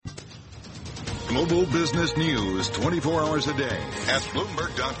Global business news 24 hours a day at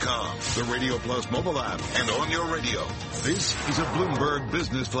Bloomberg.com, the Radio Plus mobile app, and on your radio. This is a Bloomberg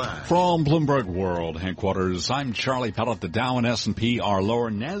Business Flash. From Bloomberg World headquarters, I'm Charlie Pellet. The Dow and S&P are lower.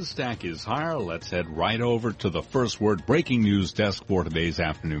 NASDAQ is higher. Let's head right over to the first word breaking news desk for today's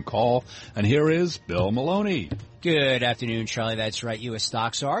afternoon call. And here is Bill Maloney. Good afternoon, Charlie. That's right. U.S.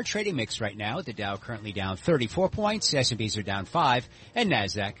 stocks are trading mixed right now. The Dow currently down 34 points. S&Ps are down 5, and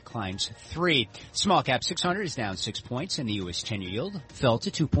NASDAQ climbs 3. Small cap 600 is down 6 points, and the U.S. 10-year yield fell to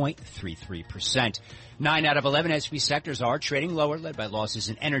 2.33%. 9 out of 11 S&P sectors are trading lower, led by losses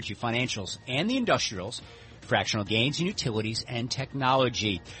in energy, financials, and the industrials. Fractional gains in utilities and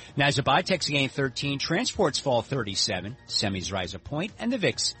technology. Nasdaq Biotech's gain 13, transports fall 37, semis rise a point, and the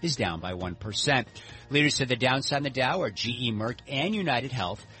VIX is down by 1%. Leaders to the downside in the Dow are GE, Merck, and United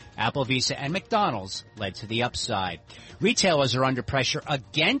Health. Apple, Visa, and McDonald's led to the upside. Retailers are under pressure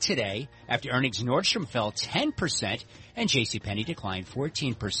again today after earnings. Nordstrom fell 10%, and JCPenney declined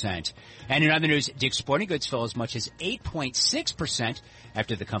 14%. And in other news, Dick's Sporting Goods fell as much as 8.6%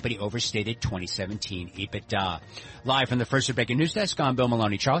 after the company overstated 2017 EBITDA. Live from the First Breaking News Desk, I'm Bill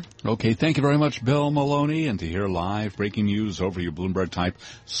Maloney. Charlie? Okay, thank you very much, Bill Maloney. And to hear live breaking news over your Bloomberg type,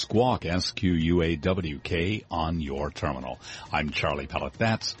 Squawk, SQUAWK, on your terminal. I'm Charlie Pellet.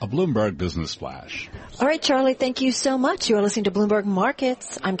 That's a Bloomberg Business Flash. All right, Charlie, thank you so much. You are listening to Bloomberg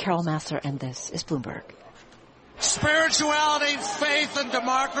Markets. I'm Carol Massar, and this is Bloomberg. Spirituality, faith, and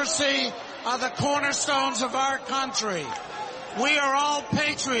democracy are the cornerstones of our country. We are all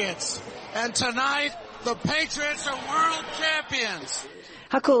patriots, and tonight, the Patriots are world champions.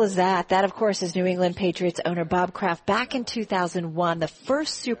 How cool is that? That, of course, is New England Patriots owner Bob Kraft back in 2001, the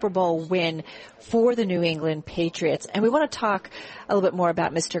first Super Bowl win for the New England Patriots. And we want to talk a little bit more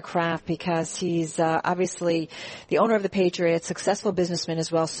about Mr. Kraft because he's obviously the owner of the Patriots, successful businessman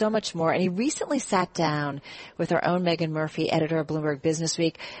as well, so much more. And he recently sat down with our own Megan Murphy, editor of Bloomberg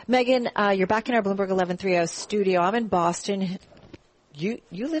Businessweek. Megan, you're back in our Bloomberg 1130 studio. I'm in Boston. You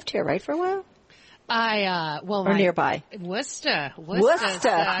lived here, right, for a while? Nearby. Worcester.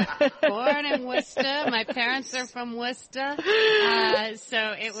 Worcester. Born in Worcester. My parents are from Worcester.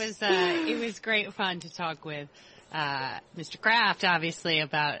 So it was great fun to talk with Mr. Kraft, obviously,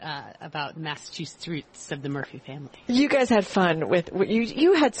 about Massachusetts roots of the Murphy family. You guys had fun with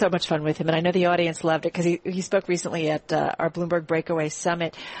you had so much fun with him, and I know the audience loved it because he spoke recently at our Bloomberg Breakaway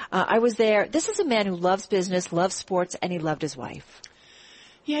Summit. I was there. This is a man who loves business, loves sports, and he loved his wife.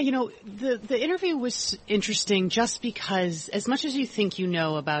 Yeah, the interview was interesting just because as much as you think you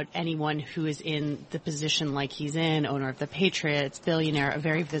know about anyone who is in the position like he's in, owner of the Patriots, billionaire, a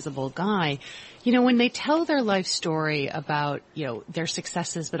very visible guy, when they tell their life story about, their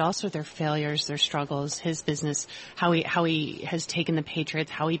successes, but also their failures, their struggles, his business, how he has taken the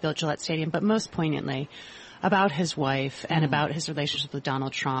Patriots, how he built Gillette Stadium, but most poignantly, about his wife and about his relationship with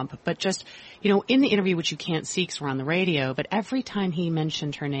Donald Trump. But just, in the interview, which you can't see because we're on the radio, but every time he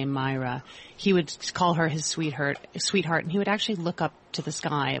mentioned her name, Myra, he would call her his sweetheart, and he would actually look up to the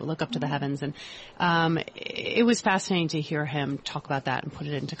sky, look up to the heavens. And it was fascinating to hear him talk about that and put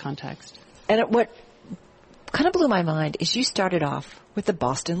it into context. And what kind of blew my mind is you started off with the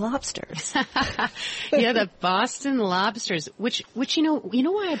Boston Lobsters. Yeah, the Boston Lobsters, which you know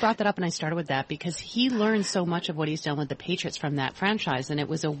why I brought that up and I started with that? Because he learned so much of what he's done with the Patriots from that franchise, and it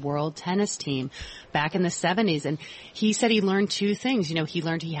was a world tennis team back in the 70s. And he said he learned two things. He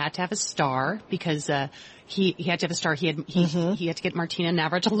learned he had to have a star because he had to have a star. He had to get Martina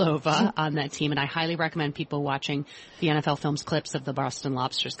Navratilova on that team, and I highly recommend people watching the NFL Films clips of the Boston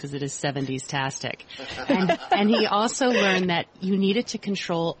Lobsters because it is 70s-tastic. And he also learned that you needed to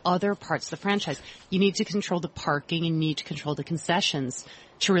control other parts of the franchise. You need to control the parking, you need to control the concessions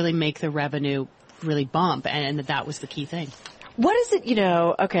to really make the revenue really bump, and that was the key thing. What is it,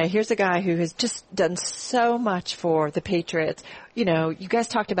 okay, here's a guy who has just done so much for the Patriots. You guys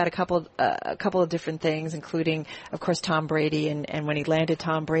talked about a couple of different things, including, of course, Tom Brady and when he landed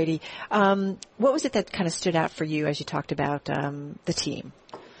Tom Brady. What was it that kind of stood out for you as you talked about the team?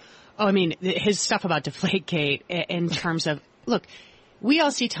 Oh, I mean, his stuff about Deflategate in terms of, look, we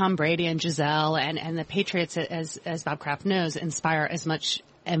all see Tom Brady and Giselle and the Patriots, as Bob Kraft knows, inspire as much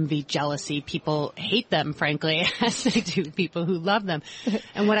envy, jealousy. People hate them, frankly, as they do people who love them.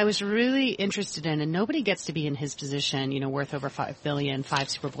 And what I was really interested in, and nobody gets to be in his position, worth over $5 billion, 5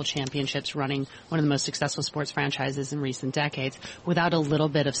 Super Bowl championships, running one of the most successful sports franchises in recent decades, without a little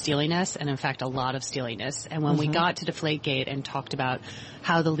bit of steeliness, and in fact, a lot of steeliness. And when we got to Deflategate and talked about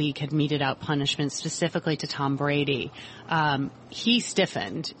how the league had meted out punishments specifically to Tom Brady, he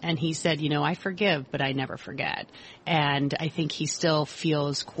stiffened and he said, I forgive, but I never forget. And I think he still feels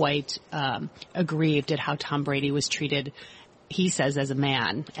feels quite aggrieved at how Tom Brady was treated, he says, as a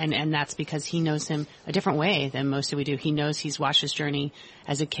man. And that's because he knows him a different way than most of we do. He knows he's watched his journey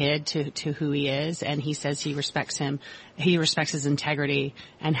as a kid to who he is, and he says he respects him. He respects his integrity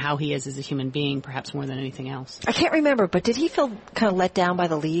and how he is as a human being, perhaps more than anything else. I can't remember, but did he feel kind of let down by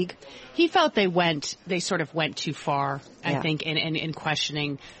the league? He felt they sort of went too far, I think, in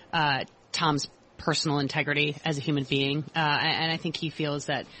questioning Tom's personal integrity as a human being. And I think he feels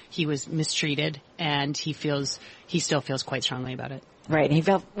that he was mistreated, and he still feels quite strongly about it. Right, and he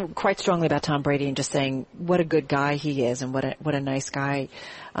felt quite strongly about Tom Brady and just saying what a good guy he is and what a nice guy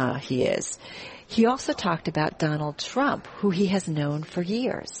he is. He also talked about Donald Trump, who he has known for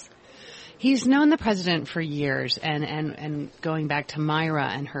years. He's known the president for years, and going back to Myra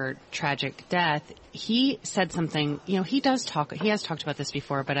and her tragic death, he said something, he has talked about this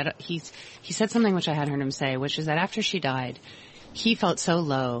before, but he said something which I hadn't heard him say, which is that after she died, he felt so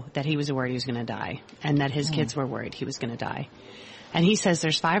low that he was worried he was going to die, and that his kids were worried he was going to die. And he says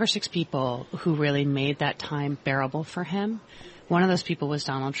there's 5 or 6 people who really made that time bearable for him. One of those people was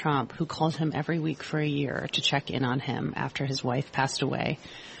Donald Trump, who called him every week for a year to check in on him after his wife passed away.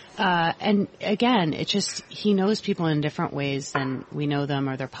 And again, he knows people in different ways than we know them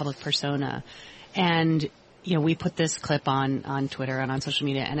or their public persona. And, we put this clip on Twitter and on social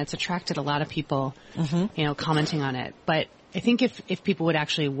media, and it's attracted a lot of people, commenting on it. But I think if people would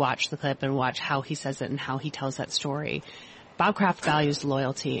actually watch the clip and watch how he says it and how he tells that story, Bob Kraft values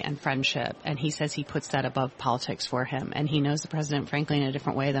loyalty and friendship, and he says he puts that above politics for him. And he knows the president, frankly, in a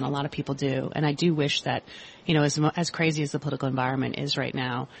different way than a lot of people do. And I do wish that, as crazy as the political environment is right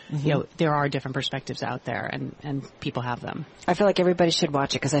now, there are different perspectives out there, and people have them. I feel like everybody should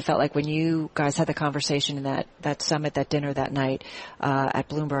watch it, because I felt like when you guys had the conversation in that summit, that dinner that night at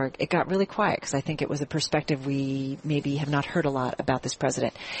Bloomberg, it got really quiet, because I think it was a perspective we maybe have not heard a lot about this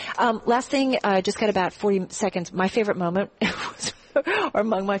president. Last thing, just got about 40 seconds. My favorite moment or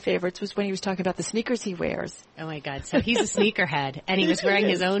among my favorites was when he was talking about the sneakers he wears. Oh my God. So he's a sneakerhead, and he was wearing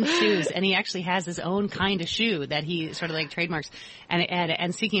his own shoes, and he actually has his own kind of shoe that he sort of like trademarks.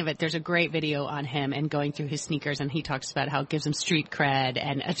 And speaking of it, there's a great video on him and going through his sneakers, and he talks about how it gives him street cred,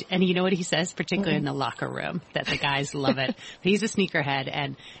 and you know what he says, particularly in the locker room, that the guys love it. He's a sneakerhead,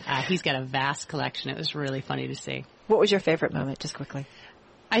 and he's got a vast collection. It was really funny to see. What was your favorite moment, just quickly?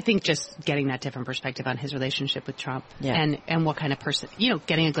 I think just getting that different perspective on his relationship with Trump and what kind of person,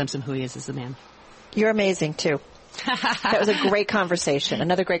 getting a glimpse of who he is as a man. You're amazing, too. That was a great conversation.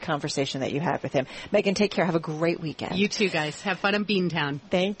 Another great conversation that you had with him. Megan, take care. Have a great weekend. You too, guys. Have fun in Beantown.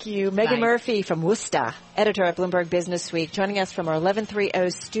 Thank you. Megan Murphy from Worcester, editor at Bloomberg Businessweek, joining us from our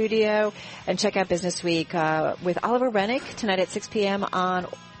 1130 studio. And check out Businessweek with Oliver Rennick tonight at 6 p.m. on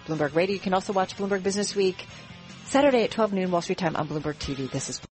Bloomberg Radio. You can also watch Bloomberg Businessweek Saturday at 12 noon Wall Street time on Bloomberg TV. This is